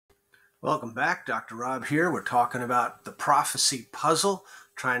Welcome back, Dr. Rob here. We're talking about the prophecy puzzle,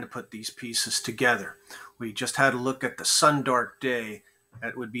 trying to put these pieces together. We just had a look at the sun-dark day.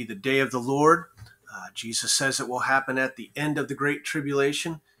 That would be the day of the Lord. Jesus says it will happen at the end of the Great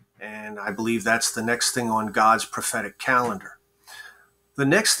Tribulation, and I believe that's the next thing on God's prophetic calendar. The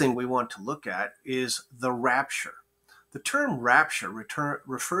next thing we want to look at is the rapture. The term rapture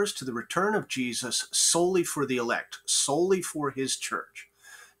refers to the return of Jesus solely for the elect, solely for his church.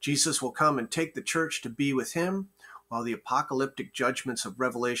 Jesus will come and take the church to be with him, while the apocalyptic judgments of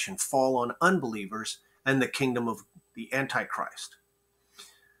Revelation fall on unbelievers and the kingdom of the Antichrist.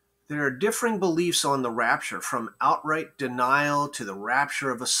 There are differing beliefs on the rapture, from outright denial to the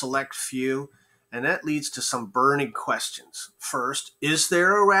rapture of a select few, and that leads to some burning questions. First, is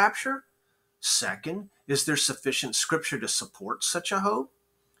there a rapture? Second, is there sufficient scripture to support such a hope?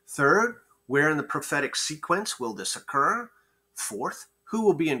 Third, where in the prophetic sequence will this occur? Fourth, who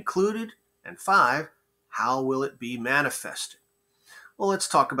will be included? And 5, how will it be manifested? Well, let's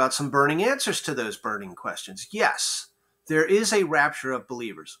talk about some burning answers to those burning questions. Yes, there is a rapture of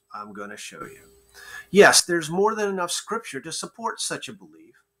believers. I'm going to show you. Yes, there's more than enough scripture to support such a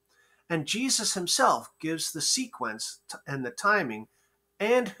belief. And Jesus himself gives the sequence and the timing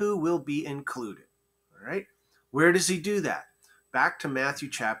and who will be included. All right? Where does he do that? Back to Matthew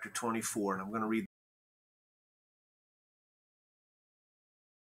chapter 24, and I'm going to read